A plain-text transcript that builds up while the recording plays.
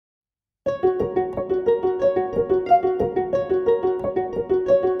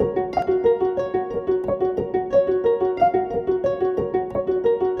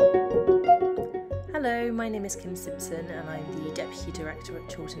Director at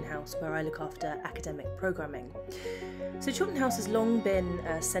Chawton House, where I look after academic programming. So Chawton House has long been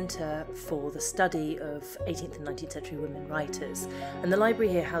a centre for the study of 18th and 19th century women writers, and the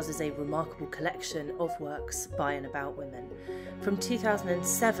library here houses a remarkable collection of works by and about women. From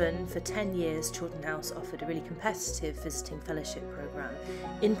 2007, for 10 years, Chawton House offered a really competitive visiting fellowship programme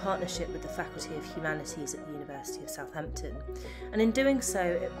in partnership with the Faculty of Humanities at the University of Southampton. And in doing so,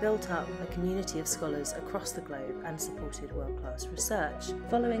 it built up a community of scholars across the globe and supported world-class research.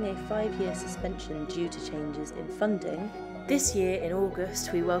 Following a 5-year suspension due to changes in funding, this year in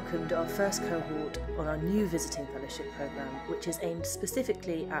August we welcomed our first cohort on our new visiting fellowship programme, which is aimed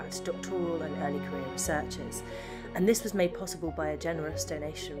specifically at doctoral and early career researchers. And this was made possible by a generous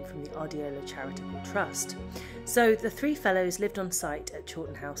donation from the Ardiola Charitable Trust. So the 3 fellows lived on site at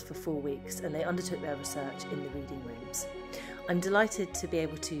Chawton House for 4 weeks, and they undertook their research in the reading rooms. I'm delighted to be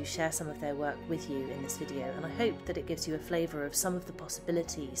able to share some of their work with you in this video, and I hope that it gives you a flavour of some of the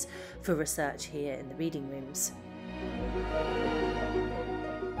possibilities for research here in the reading rooms.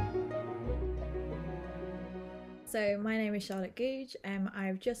 So my name is Charlotte Goodge.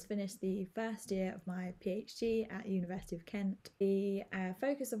 I've just finished the first year of my PhD at University of Kent. The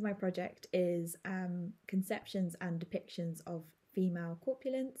focus of my project is conceptions and depictions of female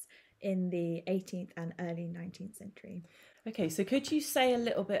corpulence in the 18th and early 19th century. Okay, so could you say a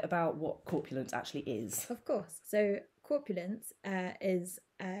little bit about what corpulence actually is? Of course. So corpulence is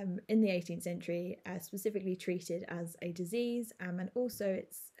in the 18th century specifically treated as a disease, and also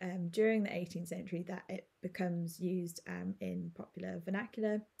it's during the 18th century that it becomes used in popular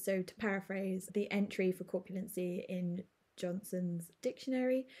vernacular. So to paraphrase, the entry for corpulency in Johnson's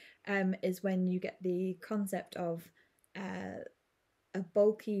dictionary is when you get the concept of a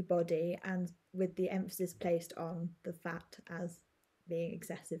bulky body, and with the emphasis placed on the fat as being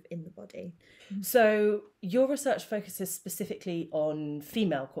excessive in the body. So your research focuses specifically on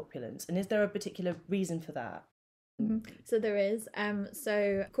female corpulence, and is there a particular reason for that? So there is.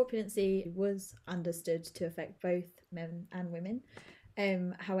 So corpulency was understood to affect both men and women.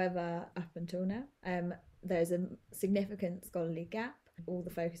 However, up until now, there's a significant scholarly gap. All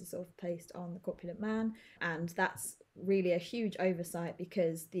the focus is sort of placed on the corpulent man, and that's really a huge oversight,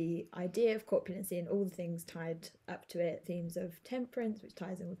 because the idea of corpulency and all the things tied up to it, themes of temperance, which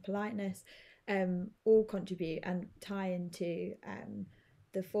ties in with politeness, all contribute and tie into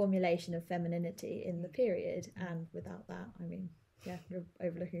the formulation of femininity in the period. And without that, I mean, yeah, you're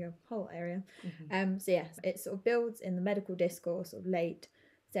overlooking a whole area. So yes, it sort of builds in the medical discourse of late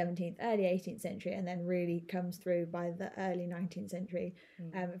 17th, early 18th century, and then really comes through by the early 19th century.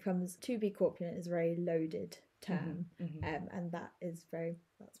 It becomes, to be corpulent is a very loaded term, and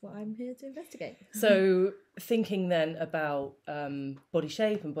that's what I'm here to investigate. So thinking then about body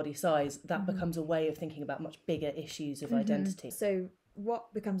shape and body size, that becomes a way of thinking about much bigger issues of identity. So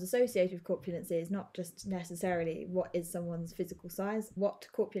what becomes associated with corpulency is not just necessarily what is someone's physical size. What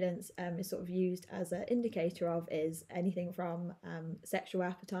corpulence is sort of used as an indicator of is anything from sexual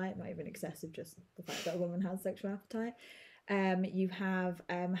appetite, not even excessive, just the fact that a woman has sexual appetite. You have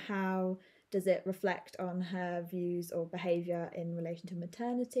how does it reflect on her views or behaviour in relation to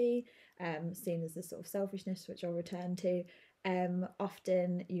maternity, seen as this sort of selfishness, which I'll return to.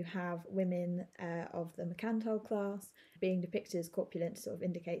 Often you have women of the mercantile class being depicted as corpulent to sort of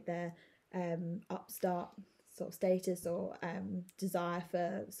indicate their upstart sort of status or desire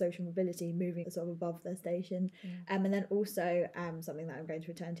for social mobility, moving sort of above their station. And then also something that I'm going to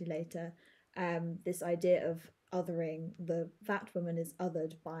return to later, this idea of othering. The fat woman is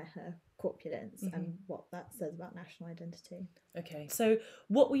othered by her corpulence, and what that says about national identity. Okay, so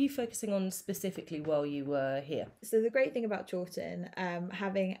what were you focusing on specifically while you were here? So the great thing about Chawton,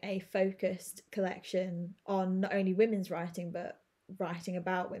 having a focused collection on not only women's writing but writing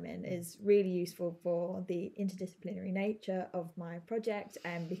about women, is really useful for the interdisciplinary nature of my project,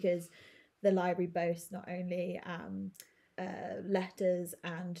 because the library boasts not only letters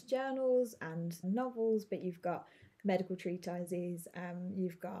and journals and novels, but you've got medical treatises,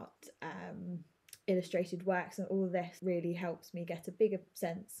 you've got illustrated works, and all of this really helps me get a bigger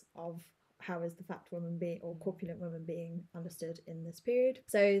sense of how is the fat woman being, or corpulent woman being, understood in this period.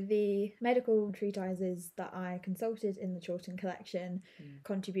 So the medical treatises that I consulted in the Chawton collection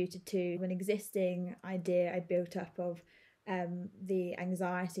contributed to an existing idea I built up of the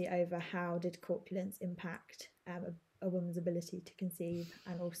anxiety over how did corpulence impact a woman's ability to conceive,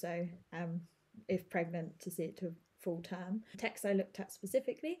 and also if pregnant to see it to full term. The texts I looked at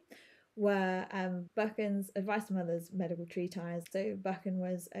specifically were Buchan's Advice to Mothers medical treatise. So Buchan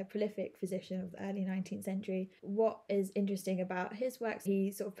was a prolific physician of the early 19th century. What is interesting about his works,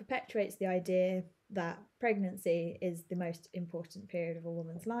 he sort of perpetuates the idea that pregnancy is the most important period of a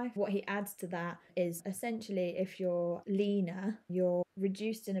woman's life. What he adds to that is essentially if you're leaner, you're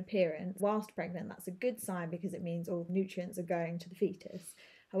reduced in appearance whilst pregnant. That's a good sign because it means all nutrients are going to the fetus.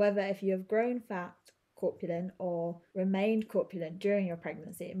 However, if you have grown fat, corpulent, or remained corpulent during your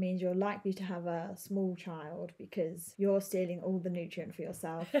pregnancy, it means you're likely to have a small child because you're stealing all the nutrient for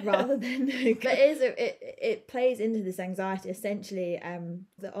yourself rather than but it plays into this anxiety. Essentially,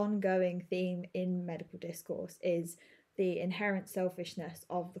 the ongoing theme in medical discourse is the inherent selfishness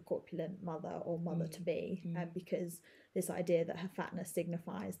of the corpulent mother or mother-to-be, because this idea that her fatness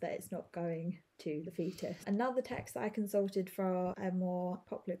signifies that it's not going to the fetus. Another text that I consulted for a more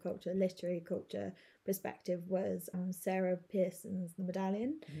popular culture, literary culture perspective was Sarah Pearson's The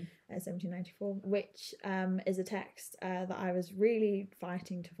Medallion, 1794, which is a text that I was really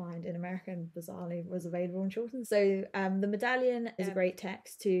fighting to find in America and bizarrely was available in Chawton. So The Medallion is a great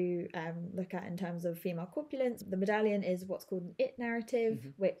text to look at in terms of female corpulence. The Medallion is what's called an it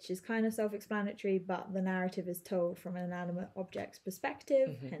narrative, which is kind of self-explanatory, but the narrative is told from an inanimate object's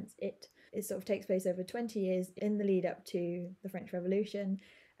perspective, hence it. It sort of takes place over 20 years in the lead up to the French Revolution.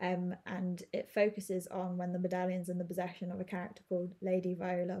 And it focuses on when the medallion's in the possession of a character called Lady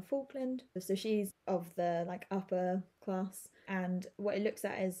Viola Falkland. So she's of the upper class, and what it looks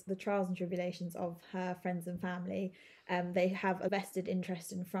at is the trials and tribulations of her friends and family. They have a vested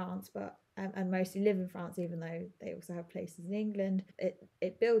interest in France, but and mostly live in France, even though they also have places in England.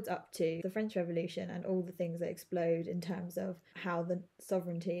 It builds up to the French Revolution and all the things that explode in terms of how the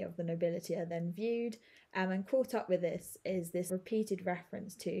sovereignty of the nobility are then viewed. And caught up with this is this repeated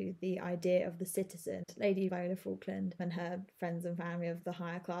reference to the idea of the citizen. Lady Viola Falkland and her friends and family of the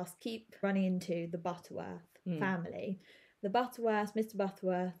higher class keep running into the Butterworth family. The Butterworth, Mr.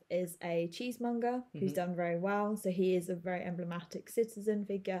 Butterworth, is a cheesemonger who's done very well, so he is a very emblematic citizen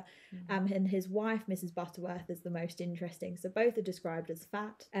figure. And his wife, Mrs. Butterworth, is the most interesting. So both are described as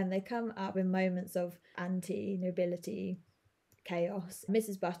fat, and they come up in moments of anti-nobility chaos.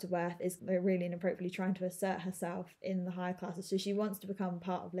 Mrs. Butterworth is really inappropriately trying to assert herself in the higher classes, so she wants to become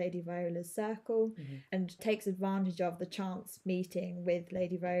part of Lady Viola's circle and takes advantage of the chance meeting with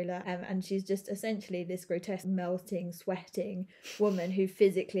Lady Viola, and she's just essentially this grotesque melting, sweating woman who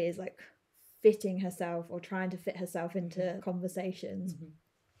physically is fitting herself or trying to fit herself into conversations.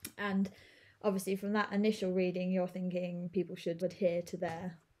 And obviously from that initial reading you're thinking people should adhere to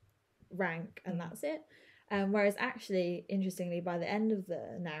their rank and that's it. Whereas actually, interestingly, by the end of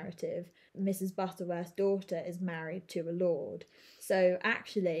the narrative, Mrs. Butterworth's daughter is married to a lord. So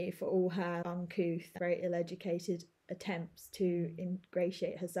actually, for all her uncouth, very ill-educated attempts to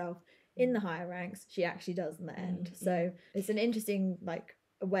ingratiate herself in the higher ranks, she actually does in the end. So it's an interesting,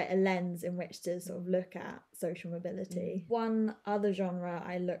 a lens in which to sort of look at social mobility. One other genre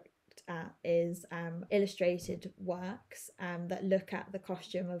I looked at is illustrated works that look at the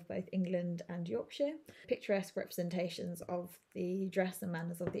costume of both England and Yorkshire. Picturesque representations of the dress and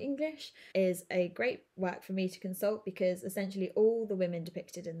manners of the English is a great work for me to consult because essentially all the women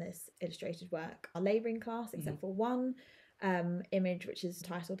depicted in this illustrated work are labouring class except for one image which is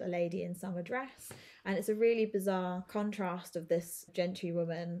titled A Lady in Summer Dress, and it's a really bizarre contrast of this gentry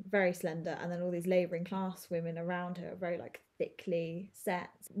woman, very slender, and then all these labouring class women around her, very thickly set,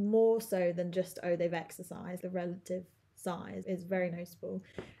 more so than just they've exercised. The relative size is very noticeable,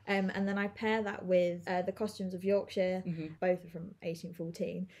 and then I pair that with the costumes of Yorkshire. Both are from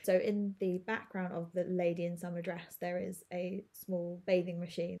 1814. So in the background of the Lady in Summer Dress there is a small bathing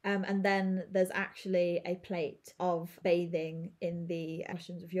machine, and then there's actually a plate of bathing in the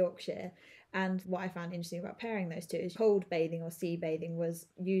costumes of Yorkshire. And what I found interesting about pairing those two is cold bathing or sea bathing was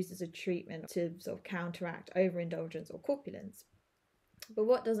used as a treatment to sort of counteract overindulgence or corpulence. But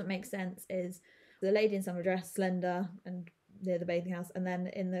what doesn't make sense is the Lady in Summer Dress, slender and near the bathing house, and then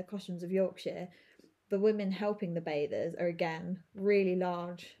in the costumes of Yorkshire, the women helping the bathers are again really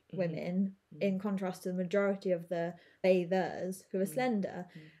large women, in contrast to the majority of the bathers who are slender.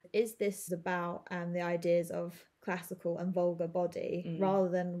 Is this about the ideas of classical and vulgar body rather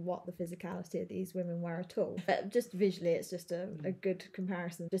than what the physicality of these women were at all? But just visually it's just a good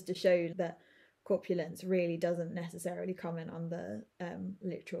comparison, just to show that corpulence really doesn't necessarily comment on the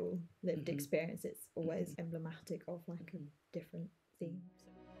literal lived experience. It's always emblematic of a different theme.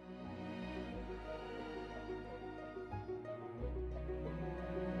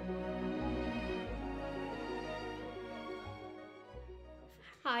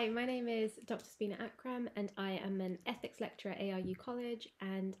 Hi, my name is Dr. Sabina Akram and I am an ethics lecturer at ARU College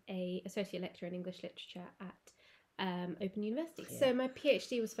and an associate lecturer in English literature at Open University. Yeah. So my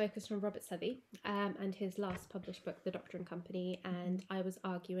PhD was focused on Robert Southey and his last published book, The Doctor and Company, and I was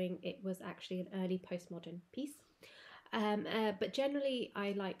arguing it was actually an early postmodern piece. But generally,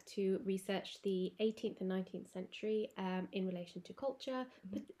 I like to research the 18th and 19th century in relation to culture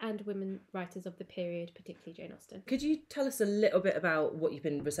and women writers of the period, particularly Jane Austen. Could you tell us a little bit about what you've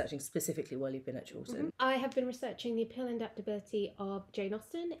been researching specifically while you've been at Chawton? I have been researching the appeal and adaptability of Jane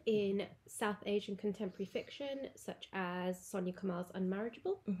Austen in South Asian contemporary fiction, such as Sonia Kamal's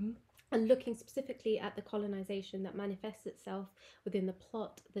Unmarriageable. And looking specifically at the colonisation that manifests itself within the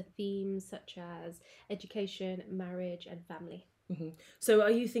plot, the themes such as education, marriage and family. So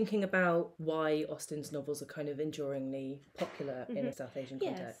are you thinking about why Austen's novels are kind of enduringly popular in a South Asian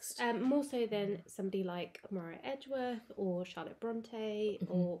context? Yes, more so than somebody like Maria Edgeworth or Charlotte Bronte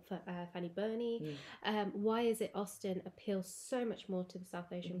or Fanny Burney. Why is it Austen appeals so much more to the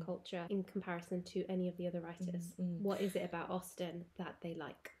South Asian culture in comparison to any of the other writers? What is it about Austen that they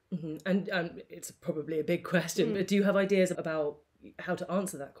like? And it's probably a big question, but do you have ideas about how to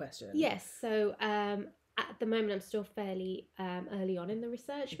answer that question? Yes, so at the moment I'm still fairly early on in the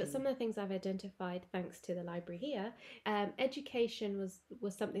research, but some of the things I've identified thanks to the library here, education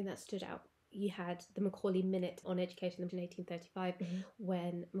was something that stood out. You had the Macaulay Minute on education in 1835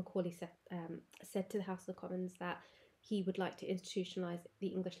 when Macaulay said to the House of Commons that he would like to institutionalise the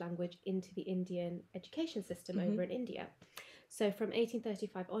English language into the Indian education system over in India. So from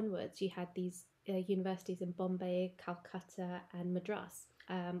 1835 onwards, you had these universities in Bombay, Calcutta and Madras.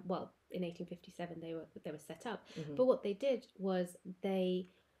 Well, in 1857 they were set up. But what they did was they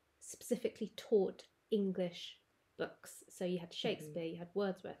specifically taught English books. So you had Shakespeare, you had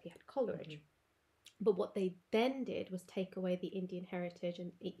Wordsworth, you had Coleridge. But what they then did was take away the Indian heritage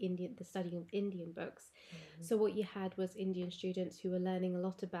and the studying of Indian books. So what you had was Indian students who were learning a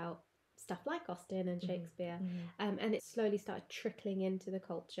lot about stuff like Austen and Shakespeare, and it slowly started trickling into the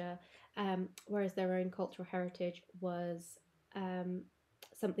culture, whereas their own cultural heritage was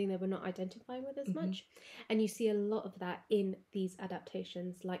something they were not identifying with as much. And you see a lot of that in these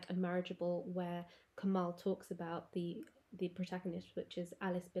adaptations like Unmarriageable, where Kamal talks about the protagonist, which is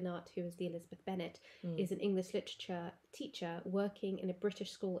Alice Bennet, who is the Elizabeth Bennet, is an English literature teacher working in a British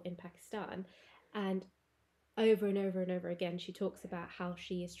school in Pakistan, and over and over and over again she talks about how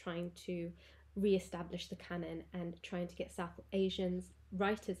she is trying to re-establish the canon and trying to get South Asians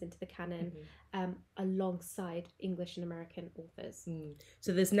writers into the canon alongside English and American authors.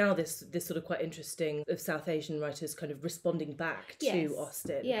 So there's now this sort of quite interesting of South Asian writers kind of responding back to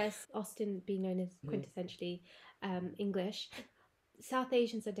Austen. Yes, Austen being known as quintessentially English. South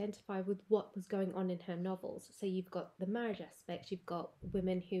Asians identify with what was going on in her novels. So you've got the marriage aspect, you've got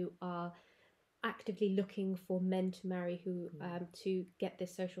women who are actively looking for men to marry who to get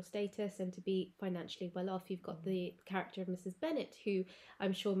this social status and to be financially well off. You've got the character of Mrs. Bennet, who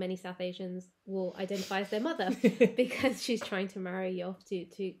I'm sure many South Asians will identify as their mother because she's trying to marry you off to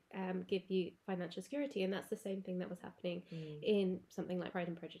give you financial security, and that's the same thing that was happening in something like Pride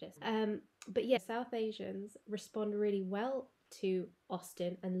and Prejudice. But yeah, South Asians respond really well to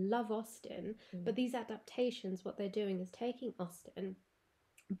Austen and love Austen, but these adaptations, what they're doing is taking Austen,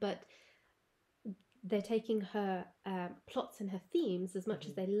 but they're taking her plots and her themes as much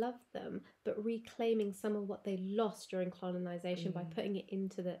as they love them, but reclaiming some of what they lost during colonization by putting it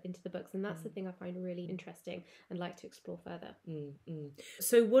into the books, and that's the thing I find really interesting and like to explore further.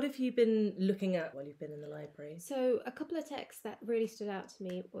 So what have you been looking at while you've been in the library? So a couple of texts that really stood out to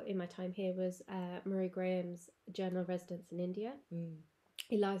me in my time here was Marie Graham's Journal of Residence in India,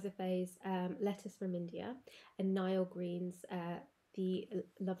 Eliza Fay's Letters from India, and Niall Green's The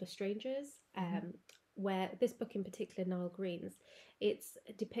Love of Strangers, where this book in particular, Niall Green's, it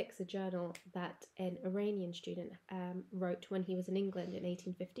depicts a journal that an Iranian student wrote when he was in England in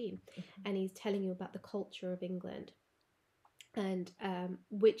 1815, and he's telling you about the culture of England, and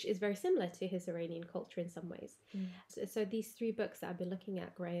which is very similar to his Iranian culture in some ways. So these three books that I've been looking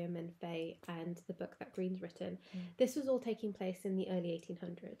at, Graham and Fay, and the book that Green's written, this was all taking place in the early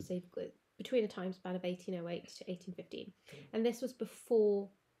 1800s. So you've got between a time span of 1808 to 1815. And this was before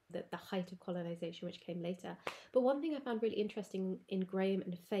the height of colonisation, which came later. But one thing I found really interesting in Graham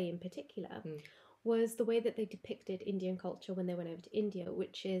and Fay in particular was the way that they depicted Indian culture when they went over to India,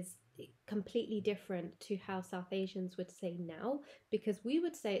 which is completely different to how South Asians would say now, because we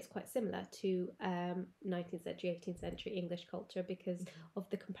would say it's quite similar to 19th century, 18th century English culture because of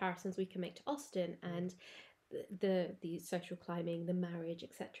the comparisons we can make to Austen and the social climbing, the marriage,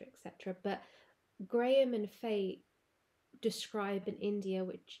 etc., etc. But Graham and Fay describe an India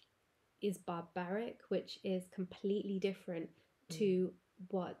which is barbaric, which is completely different to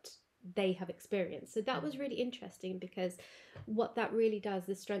what they have experienced. So that was really interesting, because what that really does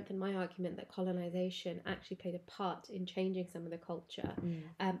is strengthen my argument that colonization actually played a part in changing some of the culture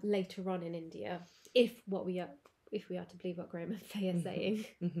later on in India, if we are to believe what Graham and Faye are saying.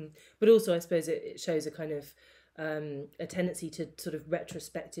 But also, I suppose it shows a kind of a tendency to sort of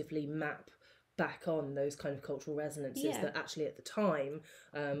retrospectively map back on those kind of cultural resonances that actually at the time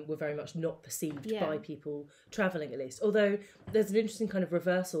were very much not perceived by people travelling, at least. Although there's an interesting kind of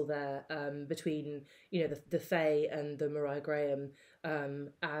reversal there between, you know, the Faye and the Mariah Graham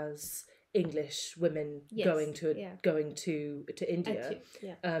as English women going to India,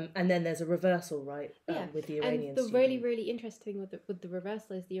 and then there's a reversal, right? With the Iranian and the student. really interesting with the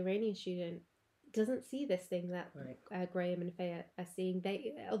reversal is the Iranian student doesn't see this thing that Graham and Faye are seeing.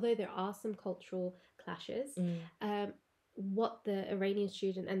 Although there are some cultural clashes, what the Iranian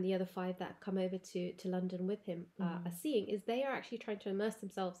student and the other 5 that come over to London with him are seeing is they are actually trying to immerse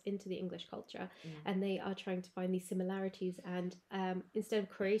themselves into the English culture, and they are trying to find these similarities, and instead of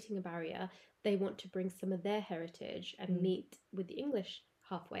creating a barrier, they want to bring some of their heritage and meet with the English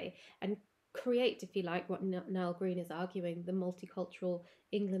halfway and create, if you like, what Niall Green is arguing, the multicultural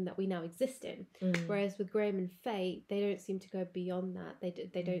England that we now exist in. Whereas with Graham and Faye, they don't seem to go beyond that.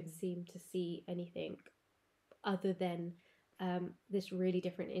 They don't seem to see anything other than this really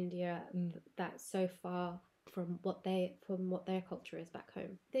different India that's so far from what their culture is back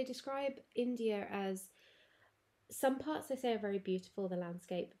home. They describe India as, some parts they say are very beautiful, the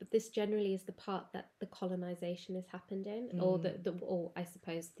landscape, but this generally is the part that the colonization has happened in, or or I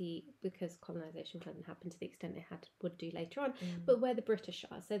suppose because colonization hasn't happened to the extent it would do later on, but where the British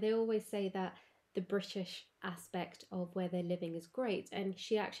are. So they always say that the British aspect of where they're living is great, and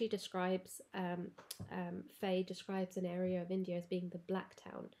she actually describes, Faye describes an area of India as being the Black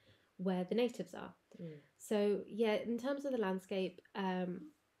Town, where the natives are. So yeah, in terms of the landscape, there's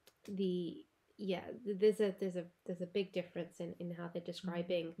a big difference in how they're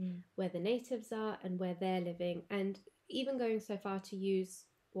describing where the natives are and where they're living, and even going so far to use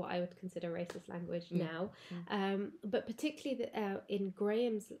what I would consider racist language now, but particularly in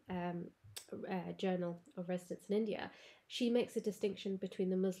Graham's Journal of Residence in India, she makes a distinction between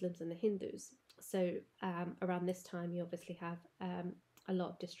the Muslims and the Hindus. So around this time, you obviously have a lot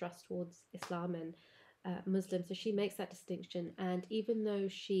of distrust towards Islam and Muslims, so she makes that distinction, and even though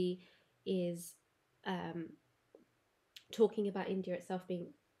she is talking about India itself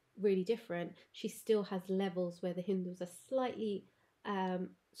being really different, she still has levels where the Hindus are slightly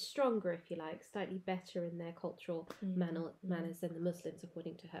stronger, if you like, slightly better in their cultural manners than the Muslims,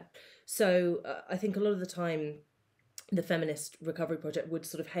 according to her. So I think a lot of the time the feminist recovery project would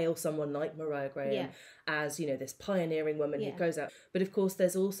sort of hail someone like Mariah Graham as, you know, this pioneering woman who goes out. But of course,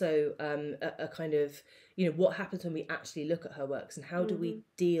 there's also a kind of, you know, what happens when we actually look at her works, and how do we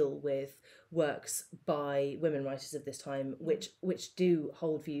deal with works by women writers of this time, which do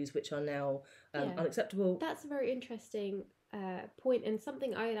hold views which are now unacceptable. That's a very interesting point, and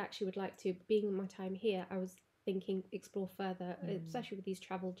something I actually would like to, being in my time here, I was thinking explore further, especially with these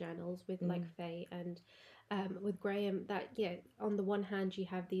travel journals with like Faye and with Graham, that on the one hand you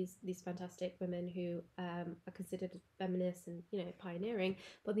have these fantastic women who are considered feminists and, you know, pioneering,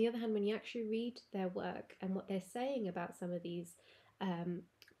 but on the other hand, when you actually read their work and what they're saying about some of these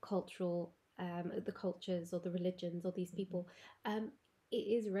cultural the cultures or the religions or these people, it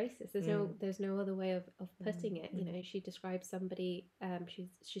is racist. There's no other way of putting it. You know, she describes somebody,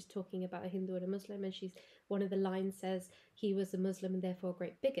 she's talking about a Hindu and a Muslim, and one of the lines says he was a Muslim and therefore a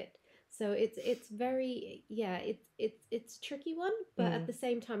great bigot. So it's very it's a tricky one, but at the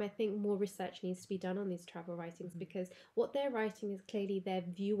same time I think more research needs to be done on these travel writings, because what they're writing is clearly their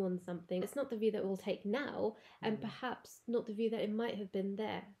view on something. It's not the view that we'll take now, and perhaps not the view that it might have been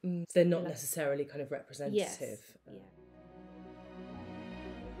there. They're not necessarily kind of representative. Yes.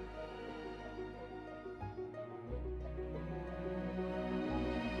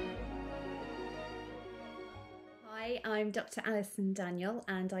 Hi, I'm Dr. Alison Daniell,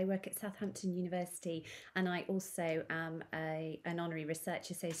 and I work at Southampton University, and I also am an honorary research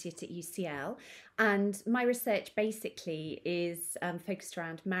associate at UCL, and my research basically is focused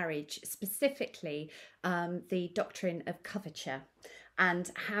around marriage, specifically the doctrine of coverture,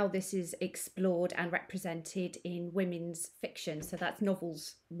 and how this is explored and represented in women's fiction. So that's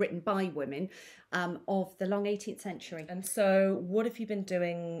novels written by women of the long 18th century. And so what have you been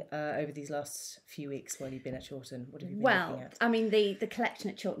doing over these last few weeks while you've been at Chawton? What have you been looking at? I mean, the collection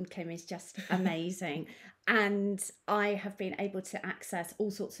at Chawton is just amazing. And I have been able to access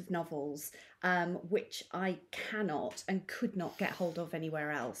all sorts of novels, which I cannot and could not get hold of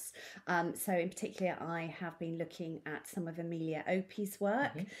anywhere else. So in particular, I have been looking at some of Amelia Opie's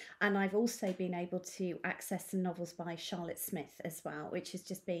work, and I've also been able to access some novels by Charlotte Smith as well, which has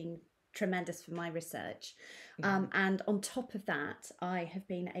just been tremendous for my research. And on top of that, I have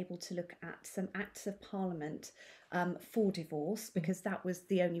been able to look at some acts of parliament for divorce, because that was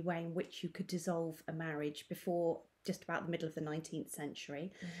the only way in which you could dissolve a marriage before just about the middle of the 19th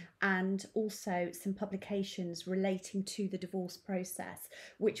century, and also some publications relating to the divorce process,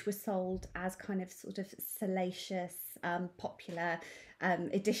 which were sold as kind of sort of salacious, popular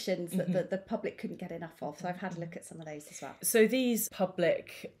editions that the public couldn't get enough of. So I've had a look at some of those as well. So these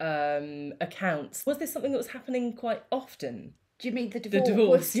public accounts, was this something that was happening quite often? Do you mean the divorce? The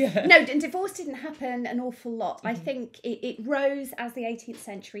divorce, yeah. No, and divorce didn't happen an awful lot. I think it rose as the 18th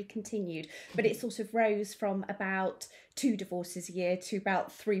century continued, but it sort of rose from about 2 divorces a year to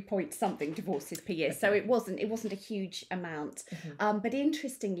about 3 point something divorces per year. So it wasn't a huge amount. But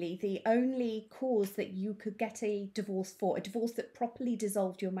interestingly, the only cause that you could get a divorce for, a divorce that properly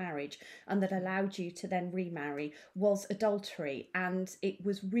dissolved your marriage and that allowed you to then remarry, was adultery. And it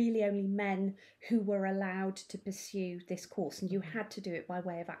was really only men who were allowed to pursue this course, and you had to do it by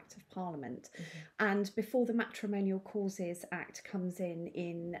way of Act of Parliament. And before the Matrimonial Causes Act comes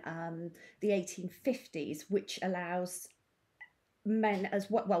in the 1850s, which allows men as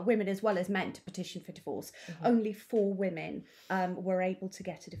well, women as well as men, to petition for divorce. Only 4 women were able to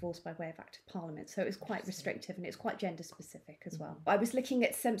get a divorce by way of Act of Parliament, so it was quite restrictive, and it's quite gender specific as well. I was looking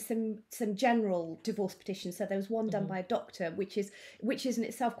at some general divorce petitions. So there was one done by a doctor, which is in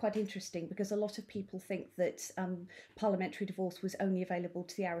itself quite interesting, because a lot of people think that parliamentary divorce was only available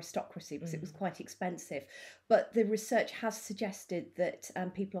to the aristocracy because it was quite expensive. But the research has suggested that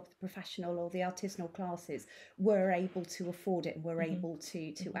people of the professional or the artisanal classes were able to afford it and were able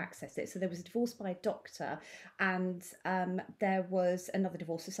to access it. So there was a divorce by a doctor, and there was another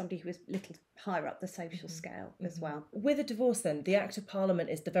divorce of somebody who was a little higher up the social scale as well. With a divorce then, the Act of Parliament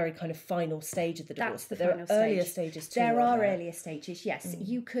is the very kind of final stage of the divorce. That's the but there final are earlier stage. stages too. There are earlier stages, yes.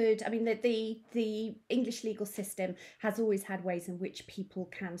 You could, I mean, the English legal system has always had ways in which people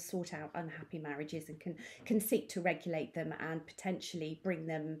can sort out unhappy marriages and can seek to regulate them and potentially bring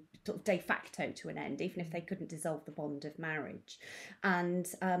them sort of de facto to an end, even if they couldn't dissolve the bond of marriage. And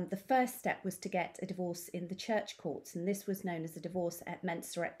the first step was to get a divorce in the church courts, and this was known as a divorce et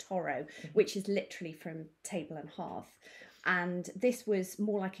mensa et toro, which is literally from table and hearth. And this was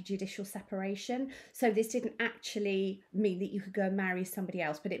more like a judicial separation. So this didn't actually mean that you could go and marry somebody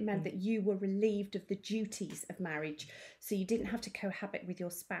else, but it meant that you were relieved of the duties of marriage. So you didn't have to cohabit with your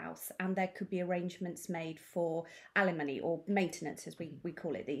spouse, and there could be arrangements made for alimony or maintenance, as we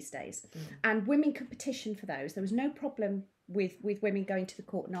call it these days. And women could petition for those. There was no problem with women going to the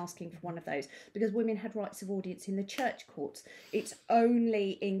court and asking for one of those, because women had rights of audience in the church courts. It's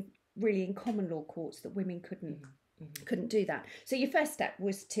only in common law courts that women couldn't do that. So your first step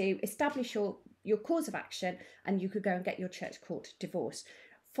was to establish your cause of action, and you could go and get your church court divorce.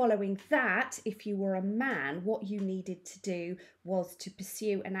 Following that, if you were a man, what you needed to do was to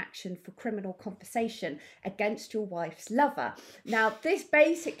pursue an action for criminal compensation against your wife's lover. Now, this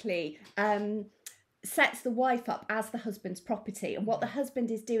basically sets the wife up as the husband's property, and what the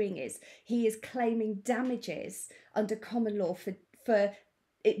husband is doing is he is claiming damages under common law for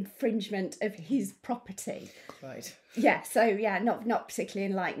infringement of his property. Right. Yeah, so yeah, not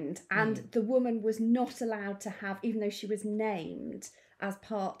particularly enlightened. And the woman was not allowed to have, even though she was named as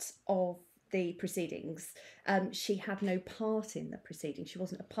part of the proceedings, she had no part in the proceedings. She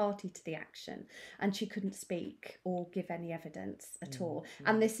wasn't a party to the action, and she couldn't speak or give any evidence at all.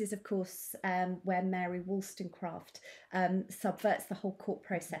 And this is, of course, where Mary Wollstonecraft subverts the whole court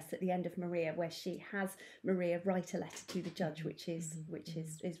process at the end of Maria, where she has Maria write a letter to the judge, which is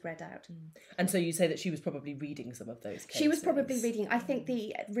read out. And so you say that she was probably reading some of those cases. She was probably reading. I think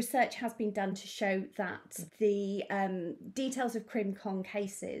the research has been done to show that the details of Crim Con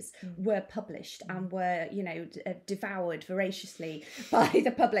cases were published and were, devoured voraciously by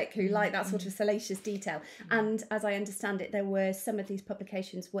the public, who like that sort of salacious detail. And as I understand it, there were some of these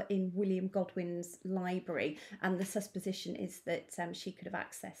publications were in William Godwin's library, and the supposition is that she could have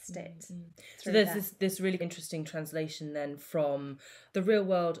accessed it. So there's this really interesting translation then from the real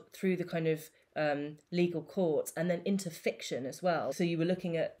world through the kind of legal courts and then into fiction as well. So you were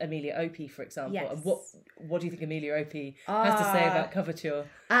looking at Amelia Opie, for example. Yes. And what do you think Amelia Opie has to say about coverture?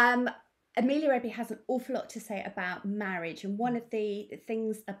 Amelia Opie has an awful lot to say about marriage, and one of the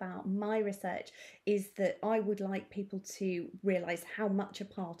things about my research is that I would like people to realise how much a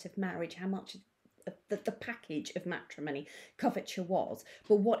part of marriage, how much the package of matrimony coverture was.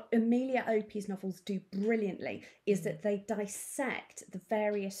 But what Amelia Opie's novels do brilliantly is that they dissect the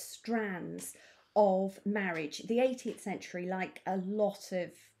various strands of marriage. The 18th century, like a lot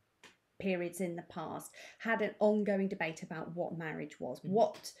of periods in the past, had an ongoing debate about what marriage was.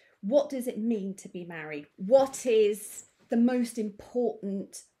 What does it mean to be married? What is the most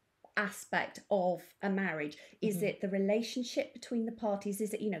important aspect of a marriage? Is it the relationship between the parties?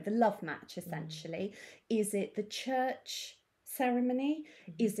 Is it, the love match, essentially? Is it the church ceremony?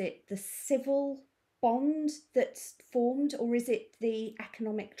 Is it the civil bond that's formed, or is it the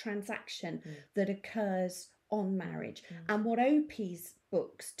economic transaction that occurs on marriage? And what Opie's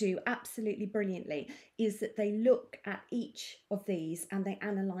books do absolutely brilliantly is that they look at each of these and they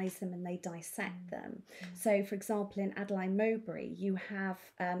analyse them and they dissect them. So, for example, in Adeline Mowbray, you have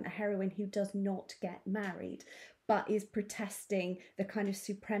a heroine who does not get married, but is protesting the kind of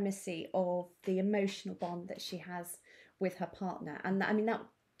supremacy of the emotional bond that she has with her partner. And that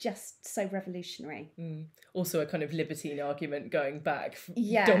just so revolutionary. Also a kind of libertine argument going back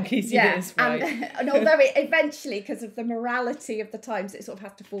donkey's years, right? And although it eventually, because of the morality of the times, it sort of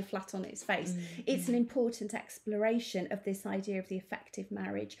has to fall flat on its face, it's an important exploration of this idea of the effective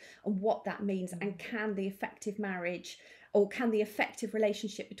marriage and what that means, and can the effective marriage, or can the effective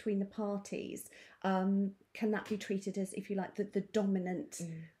relationship between the parties, can that be treated as, if you like, the dominant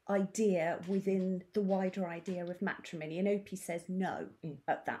idea within the wider idea of matrimony? And Opie says no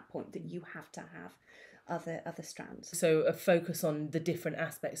at that point, that you have to have other strands. So a focus on the different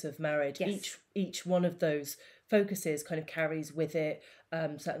aspects of marriage. Yes. Each one of those focuses kind of carries with it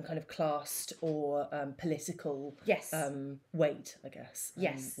certain kind of classed or political weight, I guess.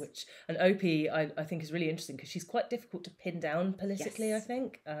 Yes. And Opie, I think, is really interesting because she's quite difficult to pin down politically. I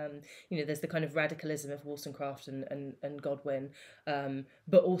think there's the kind of radicalism of Wollstonecraft and Godwin,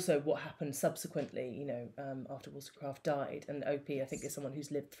 but also what happened subsequently. After Wollstonecraft died, and Opie, I think, is someone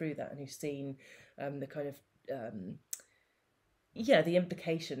who's lived through that and who's seen the kind of the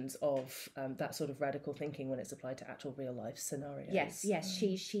implications of that sort of radical thinking when it's applied to actual real life scenarios. Yes.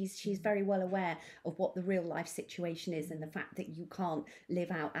 She's very well aware of what the real life situation is, and the fact that you can't live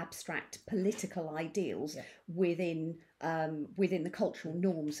out abstract political ideals within the cultural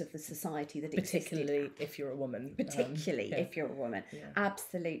norms of the society that particularly if you're a woman. If you're a woman,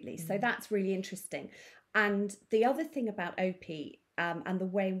 absolutely. So that's really interesting. And the other thing about Opie and the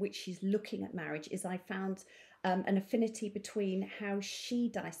way in which she's looking at marriage is, I found an affinity between how she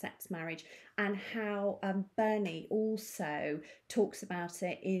dissects marriage and how Burney also talks about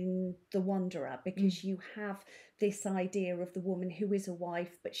it in The Wanderer, because you have this idea of the woman who is a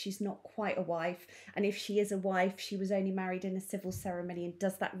wife, but she's not quite a wife. And if she is a wife, she was only married in a civil ceremony, and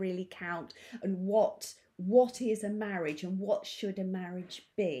does that really count? And what is a marriage, and what should a marriage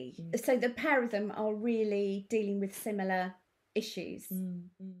be? So the pair of them are really dealing with similar issues.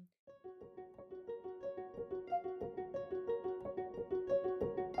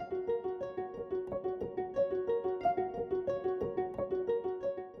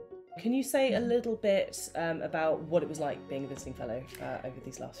 Can you say a little bit about what it was like being a visiting fellow over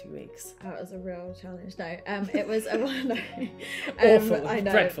these last few weeks? Oh, it was a real challenge. No, it was Awful, I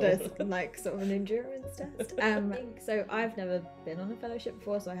know, dreadful. there's like sort of an endurance test. So I've never been on a fellowship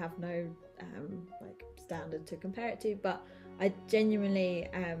before, so I have no standard to compare it to. But I genuinely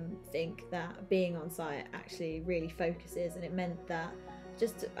think that being on site actually really focuses, and it meant that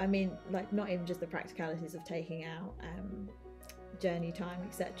not even just the practicalities of taking out journey time,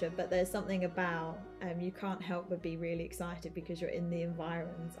 etc., but there's something about you can't help but be really excited because you're in the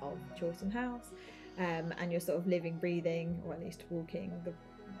environs of Chawton House, and you're sort of living, breathing, or at least walking the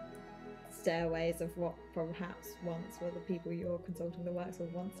stairways of what perhaps once were the people you're consulting the works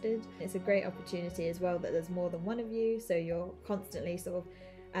of once did. It's a great opportunity as well that there's more than one of you, so you're constantly sort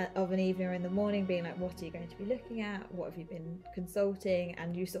of an evening or in the morning being like, what are you going to be looking at, what have you been consulting,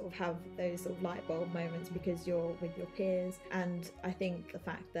 and you sort of have those sort of light bulb moments because you're with your peers. And I think the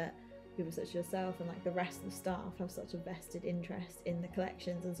fact that people such as yourself and like the rest of the staff have such a vested interest in the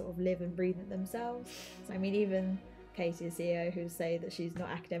collections and sort of live and breathe it themselves. So I mean, even Katie, the CEO, who say that she's not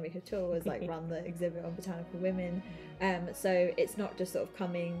academic at all, has like run the exhibit on botanical women. So it's not just sort of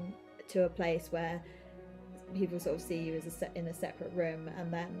coming to a place where people sort of see you as in a separate room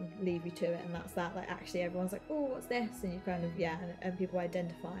and then leave you to it, and that's that. Like, actually everyone's like, oh, what's this? And you kind of and people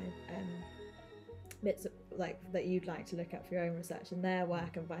identify bits of, like that you'd like to look at for your own research and their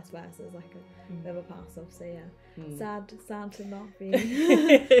work, and vice versa. It's like a bit of a pass off. So sad to not be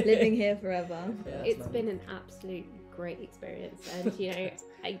living here forever. It's been an absolute great experience, and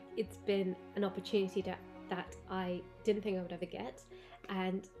it's been an opportunity that I didn't think I would ever get,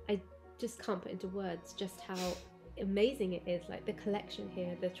 and I just can't put into words just how amazing it is. Like the collection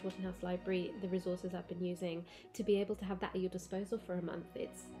here, the Chawton House Library, the resources I've been using, to be able to have that at your disposal for a month,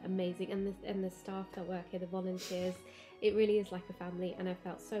 it's amazing. And the staff that work here, the volunteers, it really is like a family, and I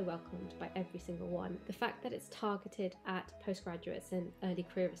felt so welcomed by every single one. The fact that it's targeted at postgraduates and early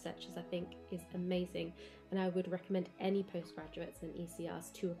career researchers, I think, is amazing, and I would recommend any postgraduates and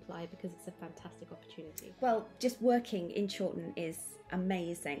ECRs to apply because it's a fantastic opportunity. Well, just working in Chawton is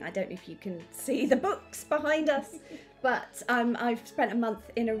amazing. I don't know if you can see the books behind us, but I've spent a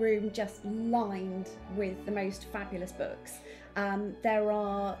month in a room just lined with the most fabulous books. There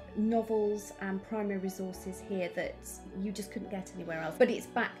are novels and primary resources here that you just couldn't get anywhere else, but it's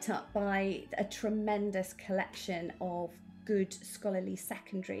backed up by a tremendous collection of good scholarly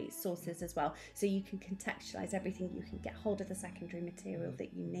secondary sources as well, so you can contextualise everything, you can get hold of the secondary material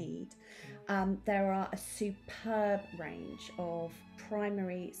that you need. There are a superb range of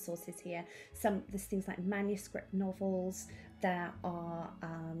primary sources here. There's things like manuscript novels, there are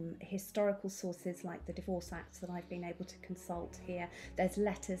historical sources like the Divorce Act that I've been able to consult here, there's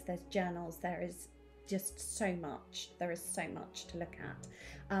letters, there's journals, there is just so much. There is so much to look at.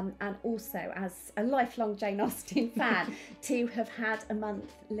 And also, as a lifelong Jane Austen fan, to have had a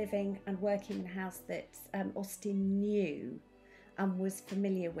month living and working in a house that Austen knew and was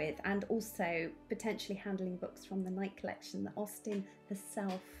familiar with, and also potentially handling books from the Night collection that Austen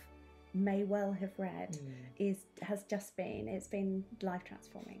herself may well have read, it's been life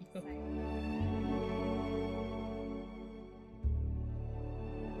transforming. So.